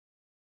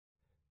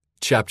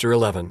Chapter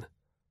 11.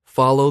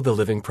 Follow the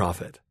Living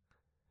Prophet.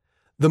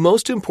 The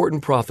most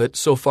important prophet,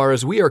 so far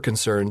as we are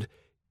concerned,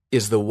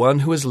 is the one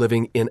who is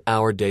living in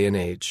our day and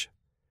age.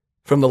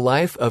 From the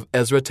life of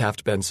Ezra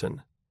Taft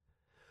Benson.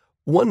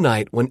 One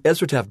night when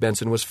Ezra Taft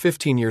Benson was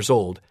 15 years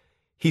old,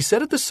 he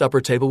sat at the supper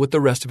table with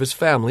the rest of his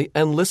family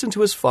and listened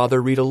to his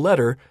father read a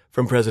letter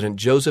from President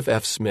Joseph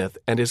F. Smith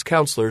and his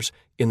counselors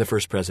in the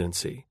First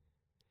Presidency.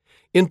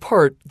 In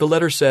part, the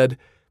letter said,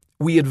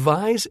 "We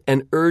advise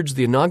and urge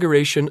the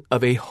inauguration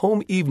of a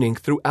home evening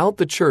throughout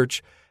the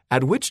church,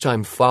 at which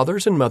time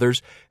fathers and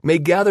mothers may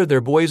gather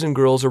their boys and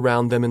girls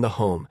around them in the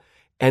home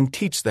and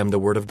teach them the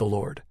word of the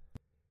Lord.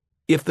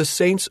 If the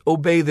saints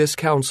obey this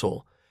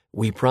counsel,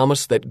 we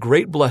promise that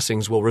great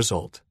blessings will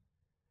result.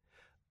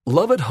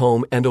 Love at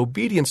home and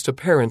obedience to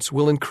parents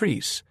will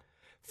increase.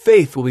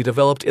 Faith will be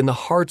developed in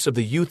the hearts of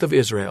the youth of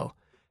Israel,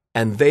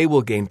 and they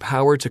will gain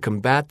power to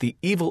combat the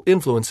evil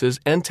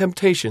influences and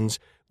temptations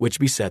which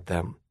beset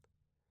them."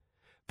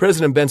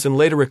 President Benson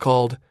later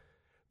recalled,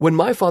 "When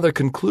my father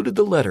concluded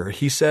the letter,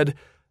 he said,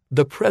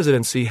 'The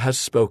presidency has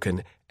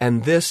spoken,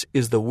 and this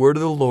is the word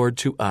of the Lord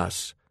to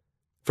us.'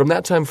 From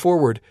that time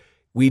forward,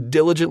 we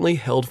diligently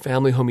held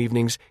family home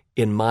evenings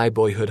in my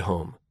boyhood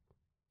home."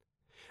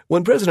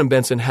 When President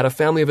Benson had a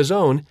family of his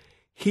own,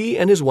 he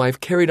and his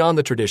wife carried on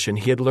the tradition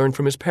he had learned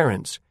from his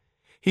parents.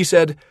 He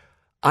said,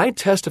 "I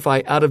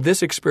testify out of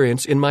this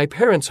experience in my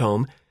parents'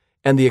 home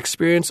and the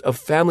experience of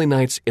family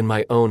nights in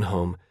my own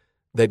home,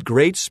 that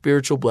great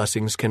spiritual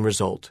blessings can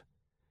result."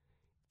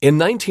 In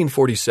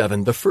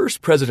 1947, the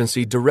First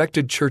Presidency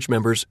directed church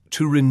members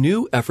to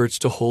renew efforts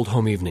to hold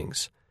home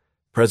evenings.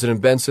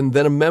 President Benson,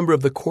 then a member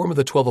of the Quorum of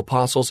the 12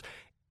 Apostles,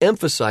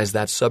 emphasized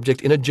that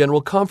subject in a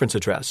general conference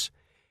address.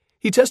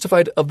 He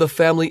testified of the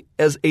family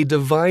as a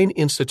divine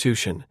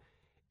institution,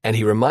 and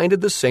he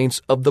reminded the saints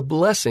of the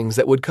blessings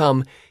that would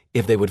come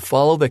if they would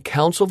follow the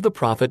counsel of the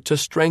prophet to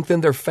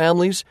strengthen their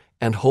families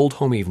and hold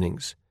home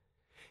evenings.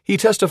 He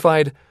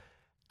testified,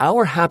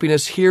 "Our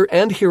happiness here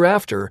and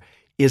hereafter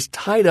is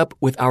tied up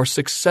with our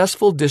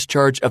successful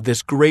discharge of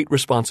this great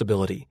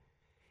responsibility.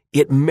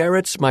 It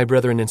merits, my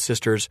brethren and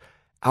sisters,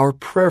 our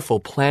prayerful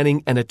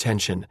planning and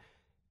attention,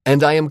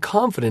 and I am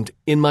confident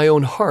in my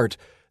own heart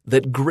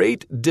that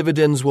great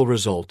dividends will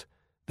result,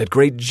 that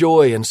great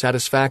joy and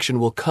satisfaction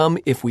will come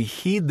if we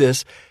heed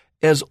this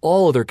as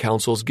all other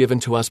counsels given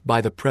to us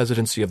by the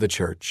presidency of the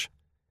church."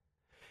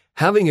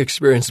 Having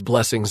experienced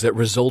blessings that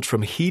result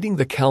from heeding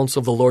the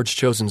counsel of the Lord's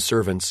chosen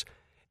servants,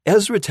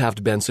 Ezra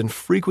Taft Benson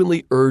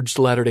frequently urged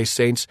Latter-day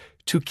Saints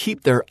to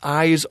keep their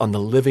eyes on the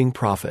living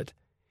prophet.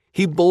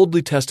 He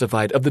boldly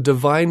testified of the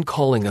divine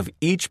calling of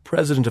each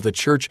president of the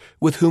church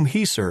with whom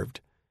he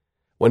served.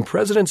 When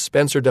President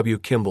Spencer W.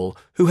 Kimball,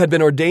 who had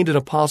been ordained an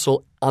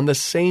apostle on the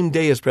same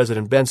day as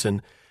President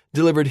Benson,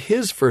 delivered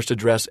his first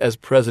address as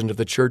president of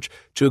the church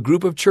to a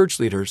group of church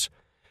leaders,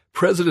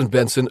 President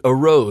Benson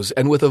arose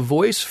and with a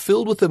voice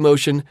filled with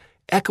emotion,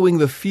 echoing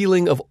the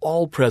feeling of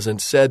all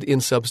present, said in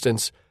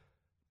substance,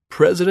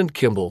 "President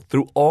Kimball,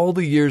 through all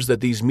the years that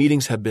these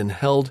meetings have been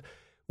held,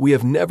 we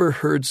have never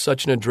heard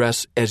such an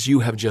address as you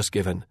have just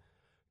given.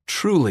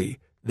 Truly,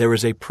 there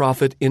is a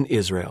prophet in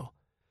Israel."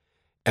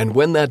 And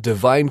when that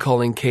divine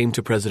calling came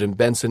to President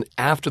Benson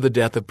after the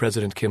death of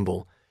President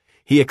Kimball,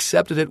 he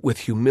accepted it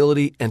with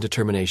humility and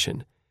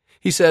determination.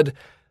 He said,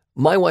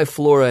 "My wife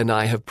Flora and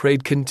I have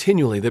prayed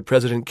continually that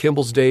President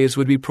Kimball's days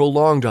would be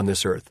prolonged on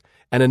this earth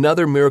and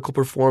another miracle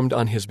performed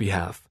on his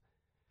behalf.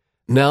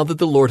 Now that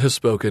the Lord has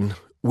spoken,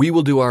 we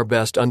will do our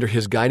best under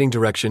his guiding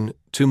direction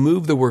to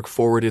move the work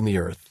forward in the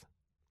earth."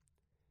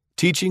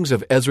 Teachings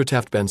of Ezra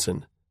Taft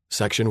Benson,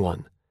 Section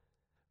 1.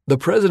 The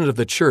President of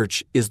the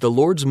Church is the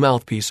Lord's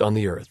mouthpiece on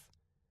the earth.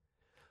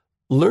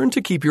 Learn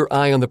to keep your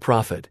eye on the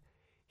prophet.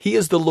 He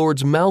is the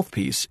Lord's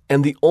mouthpiece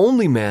and the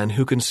only man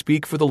who can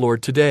speak for the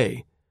Lord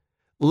today.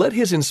 Let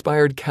his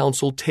inspired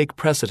counsel take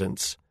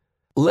precedence.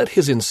 Let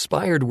his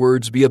inspired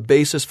words be a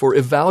basis for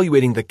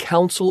evaluating the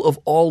counsel of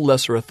all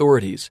lesser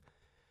authorities.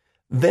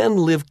 Then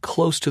live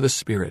close to the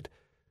Spirit,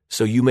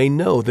 so you may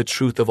know the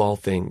truth of all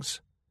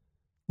things.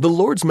 The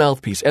Lord's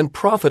mouthpiece and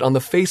prophet on the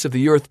face of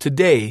the earth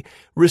today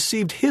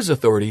received his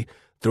authority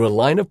through a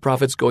line of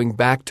prophets going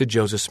back to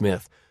Joseph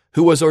Smith,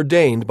 who was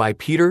ordained by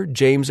Peter,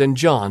 James, and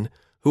John,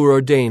 who were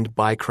ordained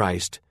by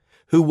Christ,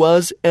 who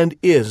was and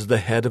is the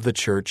head of the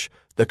church,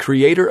 the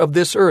creator of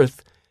this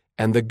earth,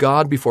 and the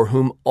God before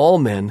whom all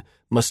men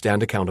must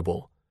stand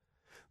accountable.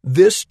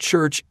 This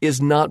church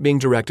is not being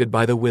directed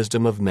by the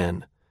wisdom of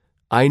men.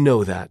 I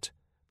know that.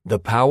 The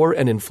power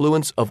and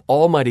influence of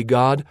Almighty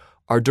God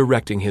are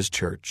directing his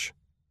church.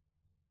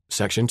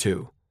 Section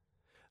 2.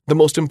 The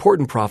most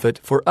important prophet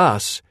for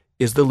us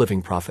is the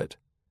living prophet.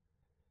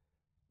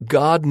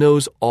 God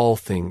knows all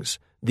things,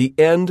 the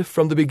end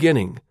from the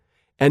beginning,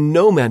 and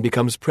no man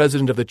becomes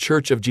president of the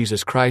Church of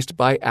Jesus Christ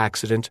by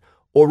accident,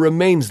 or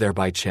remains there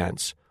by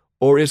chance,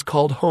 or is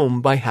called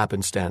home by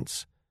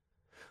happenstance.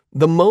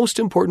 The most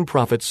important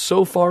prophet,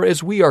 so far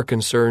as we are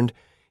concerned,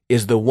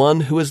 is the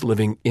one who is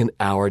living in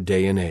our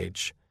day and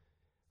age.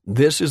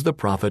 This is the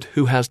prophet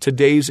who has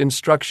today's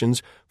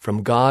instructions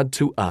from God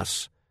to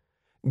us.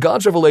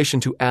 God's revelation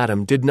to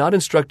Adam did not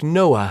instruct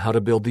Noah how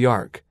to build the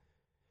ark.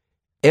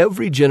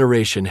 Every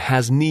generation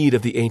has need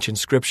of the ancient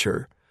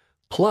Scripture,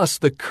 plus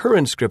the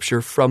current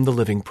Scripture from the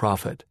living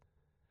prophet.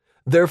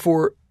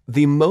 Therefore,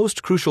 the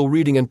most crucial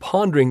reading and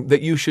pondering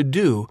that you should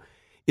do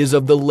is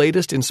of the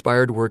latest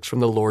inspired works from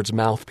the Lord's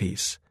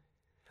mouthpiece.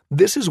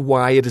 This is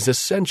why it is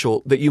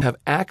essential that you have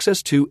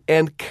access to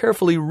and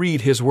carefully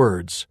read His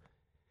words.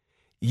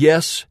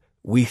 Yes,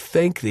 we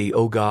thank Thee,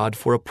 O God,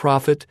 for a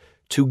prophet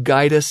to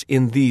guide us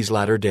in these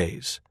latter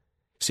days.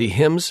 See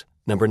Hymns,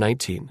 number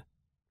 19.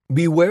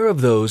 Beware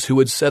of those who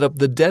would set up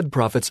the dead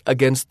prophets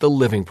against the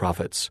living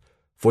prophets,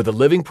 for the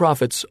living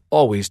prophets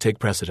always take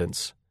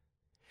precedence.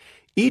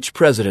 Each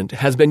president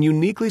has been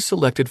uniquely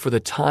selected for the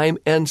time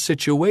and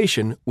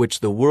situation which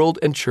the world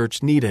and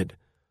church needed.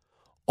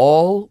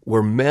 All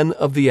were men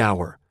of the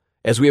hour,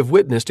 as we have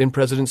witnessed in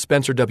President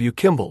Spencer W.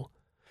 Kimball.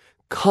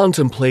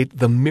 Contemplate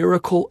the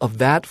miracle of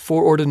that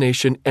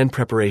foreordination and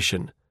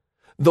preparation.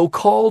 Though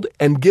called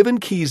and given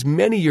keys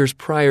many years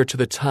prior to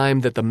the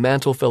time that the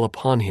mantle fell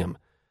upon him,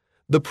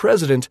 the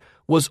president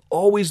was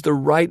always the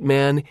right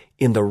man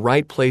in the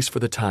right place for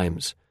the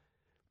times.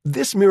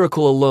 This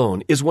miracle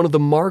alone is one of the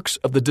marks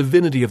of the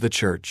divinity of the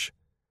church.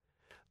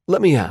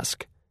 Let me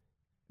ask,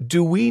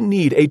 do we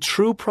need a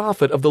true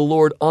prophet of the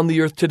Lord on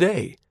the earth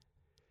today?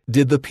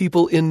 Did the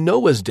people in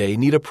Noah's day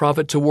need a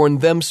prophet to warn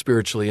them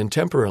spiritually and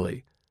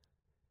temporally?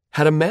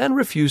 Had a man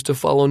refused to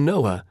follow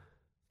Noah,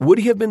 would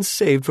he have been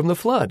saved from the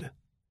flood?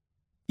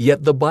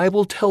 Yet the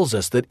Bible tells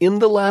us that in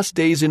the last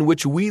days in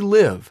which we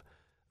live,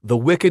 the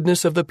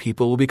wickedness of the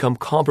people will become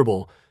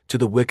comparable to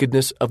the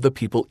wickedness of the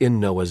people in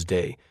Noah's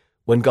day,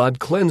 when God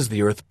cleansed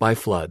the earth by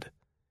flood.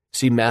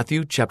 See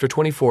Matthew chapter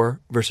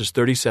 24, verses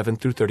 37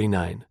 through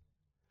 39.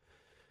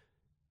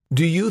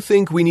 Do you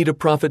think we need a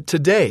prophet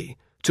today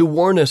to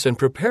warn us and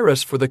prepare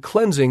us for the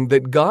cleansing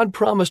that God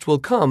promised will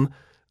come,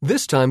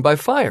 this time by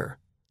fire?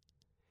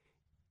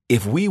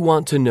 If we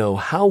want to know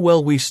how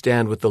well we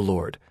stand with the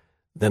Lord,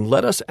 then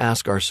let us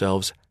ask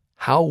ourselves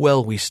how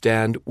well we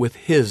stand with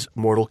His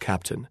mortal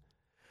captain.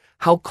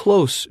 How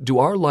close do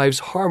our lives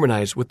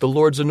harmonize with the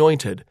Lord's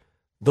anointed,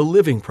 the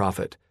living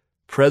prophet,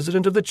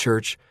 President of the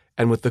Church,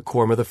 and with the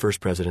quorum of the First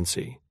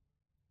Presidency?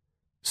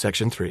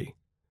 Section 3.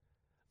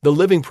 The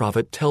living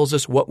prophet tells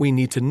us what we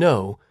need to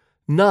know,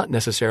 not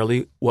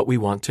necessarily what we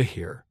want to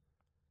hear.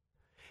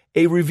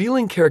 A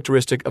revealing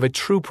characteristic of a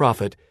true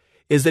prophet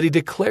is that he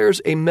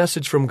declares a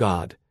message from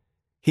God.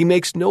 He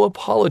makes no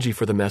apology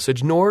for the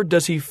message, nor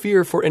does he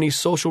fear for any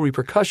social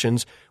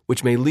repercussions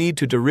which may lead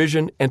to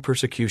derision and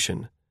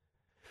persecution.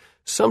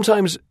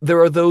 Sometimes there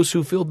are those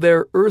who feel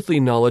their earthly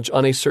knowledge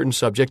on a certain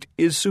subject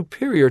is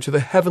superior to the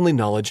heavenly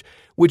knowledge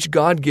which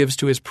God gives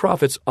to His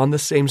prophets on the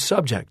same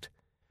subject.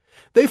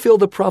 They feel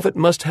the prophet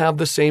must have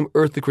the same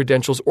earthly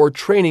credentials or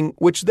training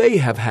which they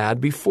have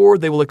had before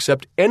they will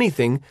accept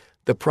anything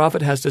the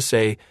prophet has to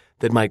say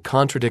that might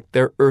contradict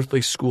their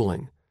earthly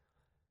schooling.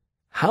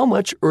 How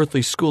much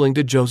earthly schooling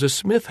did Joseph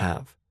Smith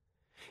have?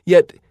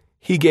 Yet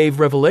he gave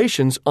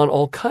revelations on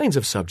all kinds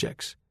of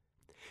subjects.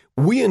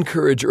 We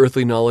encourage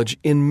earthly knowledge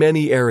in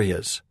many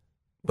areas.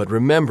 But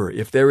remember,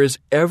 if there is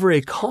ever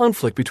a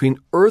conflict between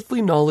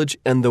earthly knowledge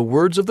and the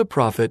words of the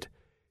prophet,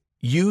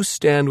 you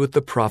stand with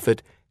the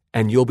prophet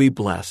and you'll be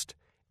blessed,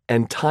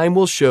 and time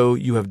will show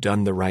you have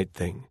done the right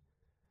thing.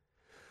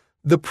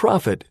 The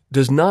prophet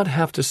does not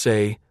have to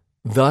say,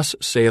 "Thus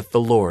saith the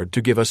Lord,"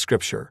 to give us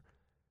Scripture.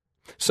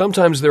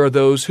 Sometimes there are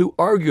those who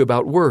argue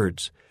about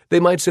words. They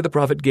might say the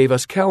prophet gave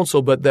us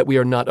counsel, but that we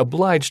are not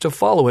obliged to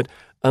follow it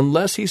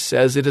unless he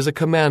says it is a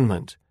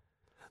commandment.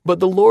 But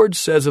the Lord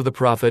says of the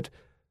prophet,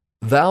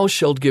 "Thou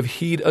shalt give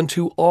heed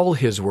unto all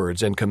his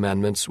words and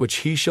commandments which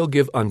he shall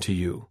give unto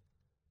you."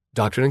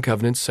 Doctrine and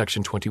Covenants,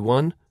 section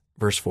 21,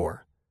 verse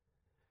 4.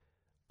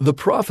 The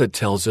prophet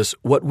tells us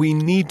what we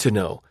need to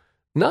know,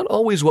 not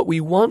always what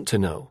we want to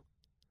know.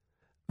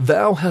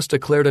 "Thou hast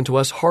declared unto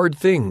us hard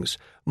things,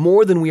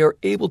 more than we are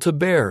able to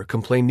bear,"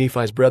 complained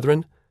Nephi's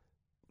brethren.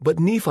 But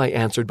Nephi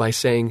answered by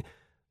saying,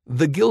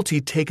 "The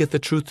guilty taketh the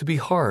truth to be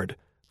hard,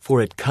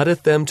 for it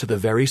cutteth them to the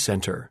very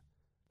center."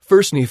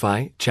 1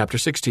 Nephi chapter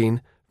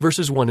 16,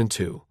 verses 1 and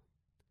 2.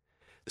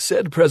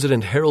 Said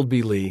President Harold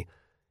B. Lee,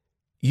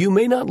 "You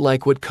may not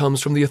like what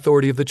comes from the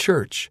authority of the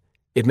church.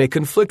 It may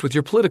conflict with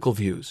your political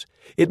views.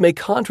 It may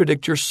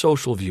contradict your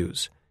social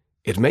views.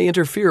 It may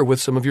interfere with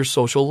some of your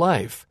social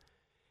life.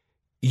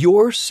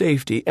 Your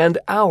safety and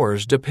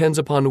ours depends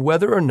upon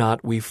whether or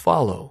not we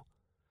follow.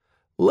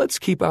 Let's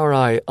keep our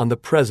eye on the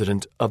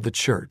President of the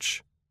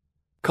Church."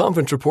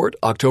 Conference Report,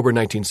 October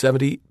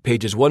 1970,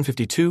 pages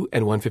 152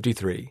 and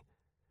 153.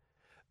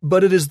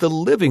 But it is the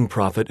living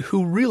prophet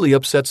who really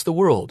upsets the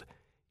world.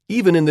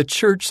 Even in the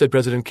church, said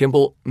President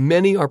Kimball,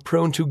 many are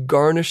prone to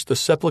garnish the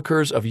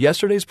sepulchres of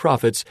yesterday's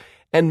prophets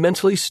and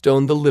mentally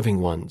stone the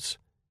living ones.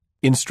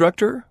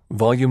 Instructor,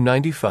 Volume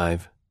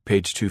 95,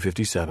 page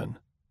 257.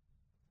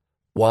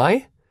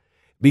 Why?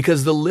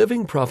 Because the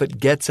living prophet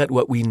gets at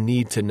what we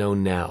need to know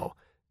now,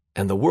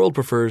 and the world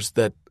prefers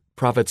that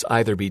prophets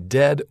either be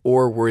dead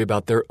or worry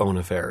about their own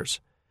affairs.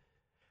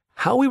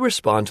 How we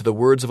respond to the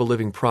words of a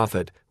living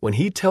prophet when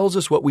he tells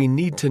us what we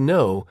need to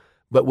know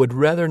but would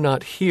rather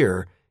not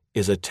hear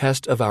is a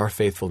test of our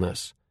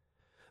faithfulness.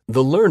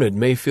 The learned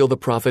may feel the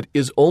prophet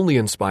is only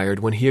inspired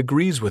when he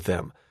agrees with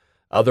them.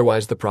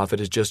 Otherwise, the prophet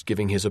is just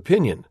giving his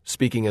opinion,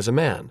 speaking as a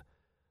man.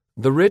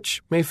 The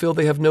rich may feel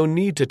they have no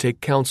need to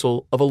take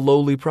counsel of a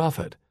lowly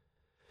prophet.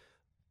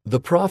 The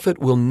prophet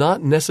will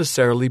not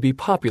necessarily be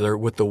popular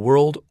with the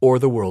world or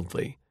the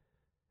worldly.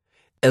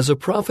 As a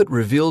prophet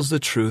reveals the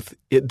truth,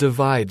 it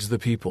divides the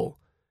people.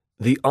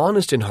 The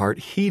honest in heart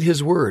heed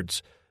his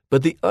words,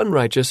 but the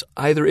unrighteous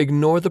either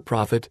ignore the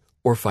prophet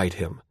or fight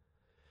him.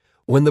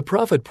 When the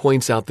prophet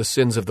points out the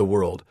sins of the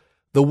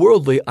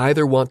worldly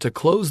either want to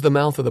close the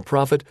mouth of the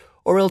prophet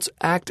or else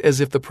act as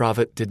if the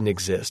prophet didn't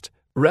exist,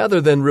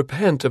 rather than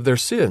repent of their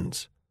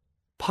sins.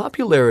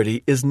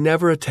 Popularity is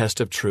never a test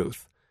of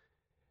truth.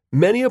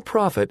 Many a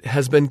prophet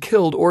has been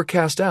killed or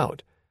cast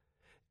out.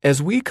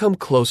 As we come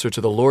closer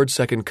to the Lord's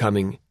second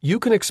coming, you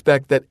can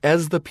expect that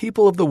as the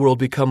people of the world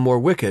become more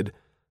wicked,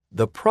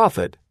 the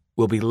prophet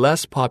will be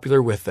less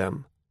popular with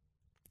them.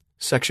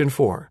 Section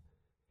 4.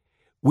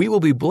 We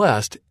will be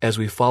blessed as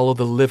we follow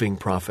the living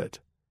prophet.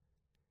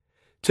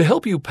 To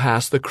help you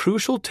pass the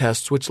crucial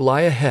tests which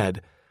lie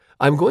ahead,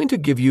 I'm going to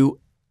give you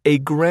a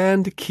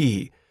grand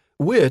key,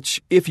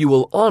 which, if you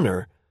will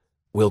honor,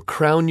 will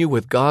crown you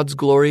with God's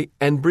glory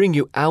and bring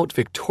you out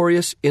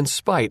victorious in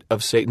spite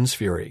of Satan's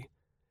fury.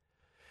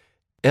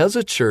 As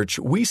a church,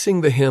 we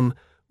sing the hymn,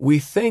 "We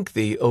Thank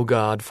Thee, O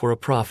God, for a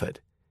Prophet."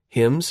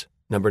 Hymns,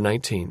 number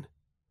 19.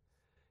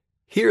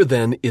 Here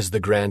then is the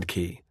grand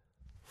key.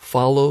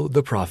 Follow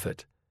the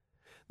prophet.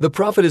 The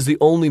prophet is the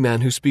only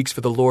man who speaks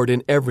for the Lord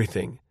in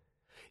everything.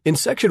 In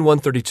section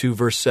 132,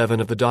 verse 7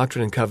 of the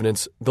Doctrine and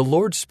Covenants, the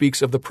Lord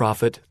speaks of the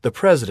prophet, the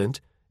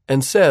president,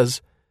 and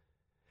says,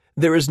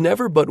 "There is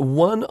never but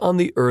one on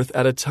the earth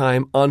at a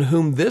time on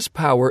whom this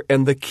power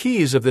and the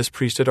keys of this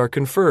priesthood are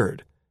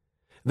conferred."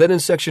 Then in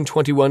section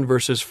 21,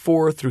 verses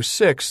 4 through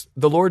 6,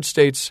 the Lord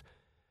states,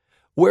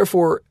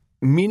 "Wherefore,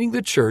 meaning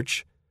the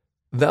church,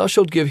 thou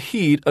shalt give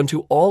heed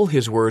unto all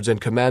his words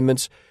and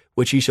commandments,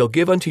 which he shall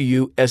give unto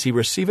you as he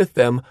receiveth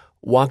them,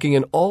 walking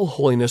in all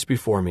holiness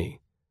before me.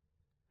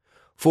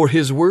 For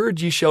his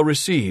word ye shall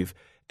receive,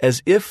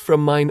 as if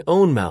from mine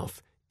own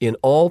mouth, in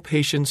all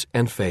patience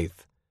and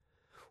faith.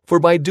 For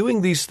by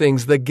doing these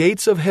things the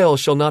gates of hell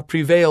shall not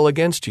prevail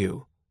against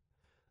you."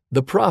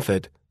 The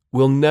prophet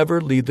will never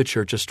lead the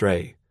church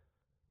astray.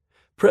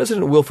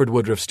 President Wilford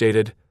Woodruff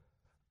stated,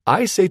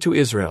 "I say to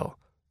Israel,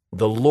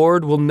 the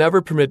Lord will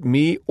never permit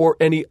me or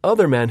any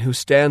other man who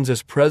stands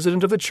as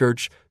president of the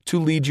church to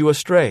lead you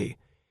astray.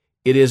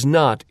 It is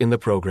not in the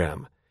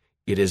program.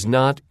 It is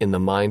not in the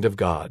mind of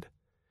God."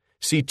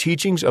 See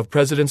Teachings of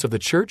Presidents of the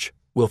Church,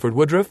 Wilford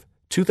Woodruff,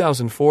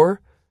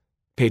 2004,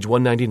 page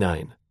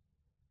 199.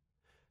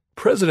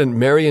 President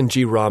Marion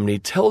G. Romney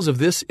tells of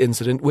this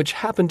incident which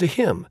happened to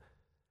him.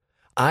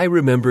 "I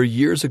remember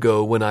years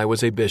ago when I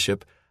was a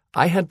bishop,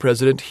 I had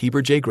President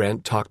Heber J.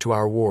 Grant talk to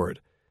our ward.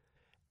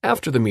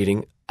 After the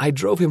meeting, I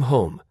drove him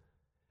home.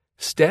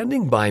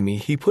 Standing by me,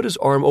 he put his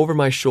arm over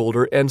my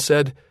shoulder and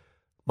said,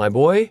 'My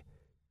boy,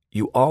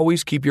 you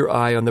always keep your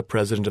eye on the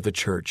president of the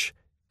church,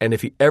 and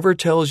if he ever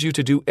tells you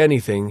to do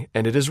anything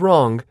and it is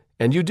wrong,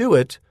 and you do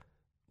it,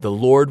 the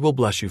Lord will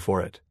bless you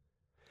for it.'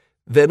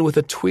 Then with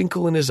a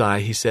twinkle in his eye,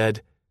 he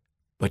said,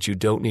 'But you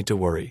don't need to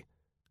worry.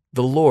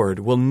 The Lord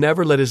will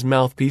never let his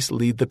mouthpiece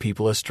lead the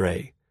people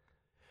astray.'"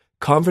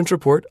 Conference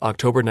Report,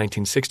 October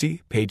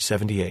 1960, page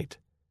 78.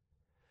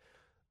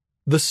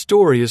 The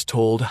story is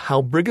told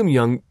how Brigham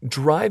Young,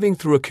 driving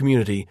through a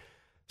community,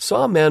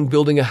 saw a man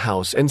building a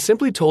house and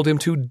simply told him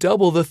to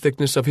double the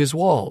thickness of his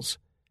walls.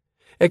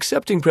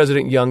 Accepting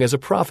President Young as a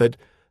prophet,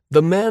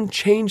 the man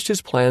changed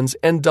his plans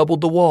and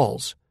doubled the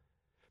walls.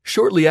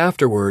 Shortly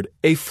afterward,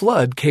 a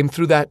flood came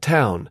through that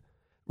town,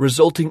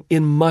 resulting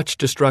in much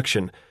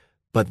destruction,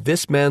 but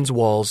this man's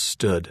walls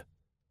stood.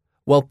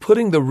 While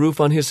putting the roof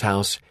on his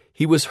house,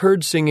 he was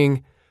heard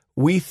singing,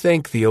 "We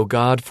thank thee, O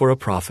God, for a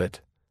prophet."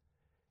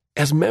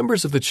 As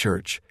members of the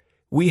church,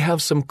 we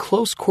have some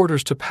close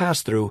quarters to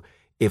pass through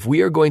if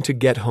we are going to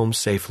get home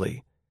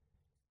safely.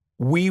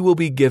 We will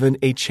be given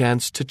a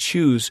chance to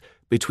choose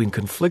between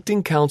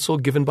conflicting counsel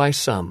given by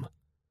some.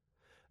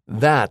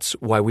 That's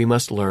why we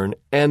must learn,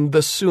 and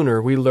the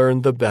sooner we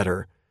learn, the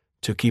better,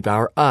 to keep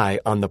our eye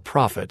on the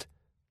prophet,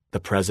 the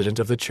president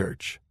of the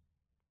church.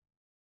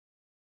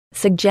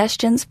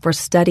 Suggestions for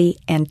study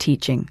and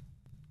teaching.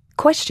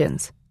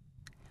 Questions.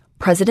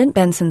 President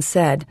Benson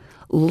said,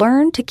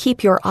 "Learn to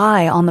keep your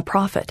eye on the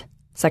prophet."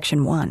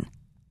 Section 1.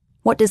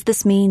 What does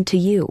this mean to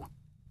you?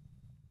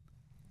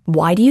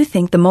 Why do you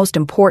think the most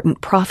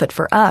important prophet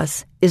for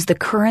us is the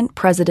current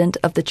president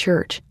of the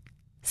church?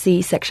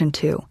 See Section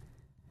 2.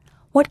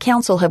 What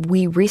counsel have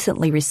we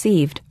recently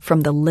received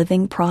from the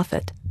living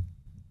prophet?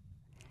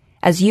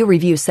 As you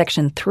review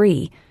Section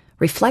 3,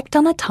 reflect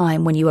on a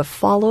time when you have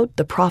followed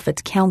the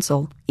prophet's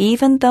counsel,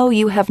 even though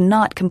you have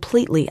not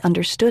completely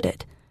understood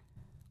it.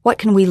 What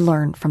can we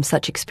learn from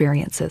such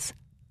experiences?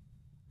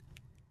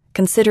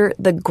 Consider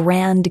the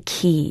grand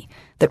key,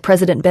 that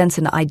President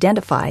Benson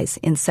identifies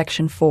in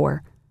Section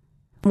 4.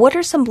 What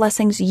are some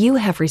blessings you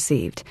have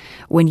received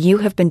when you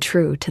have been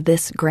true to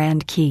this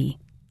grand key?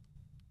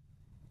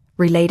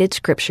 Related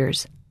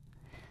scriptures.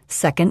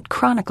 2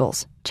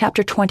 Chronicles,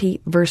 chapter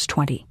 20, verse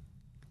 20.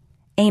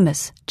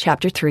 Amos,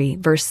 chapter 3,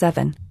 verse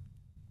 7.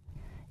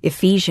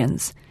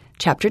 Ephesians,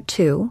 chapter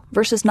 2,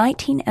 verses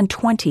 19 and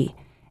 20,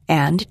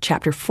 and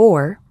chapter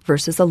 4,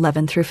 verses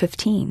 11 through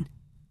 15.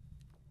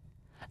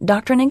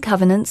 Doctrine and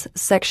Covenants,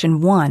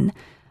 section 1,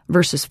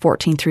 verses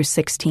 14 through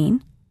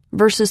 16,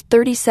 verses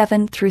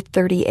 37 through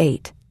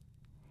 38,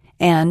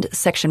 and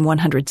section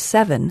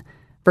 107,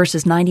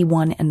 verses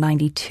 91 and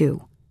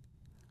 92.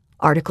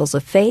 Articles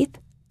of Faith,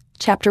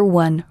 chapter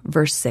 1,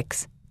 verse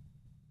 6.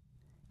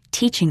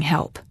 Teaching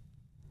help.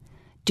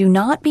 Do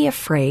not be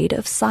afraid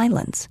of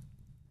silence.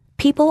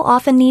 People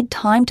often need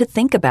time to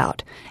think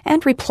about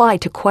and reply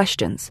to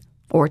questions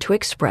or to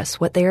express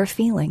what they are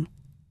feeling.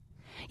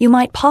 You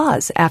might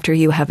pause after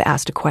you have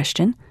asked a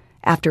question,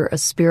 after a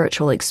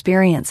spiritual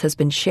experience has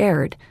been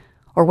shared,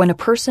 or when a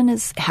person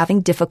is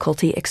having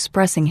difficulty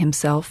expressing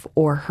himself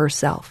or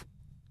herself.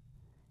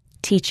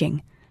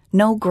 Teaching,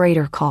 No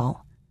Greater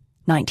Call,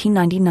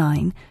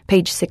 1999,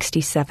 page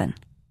 67.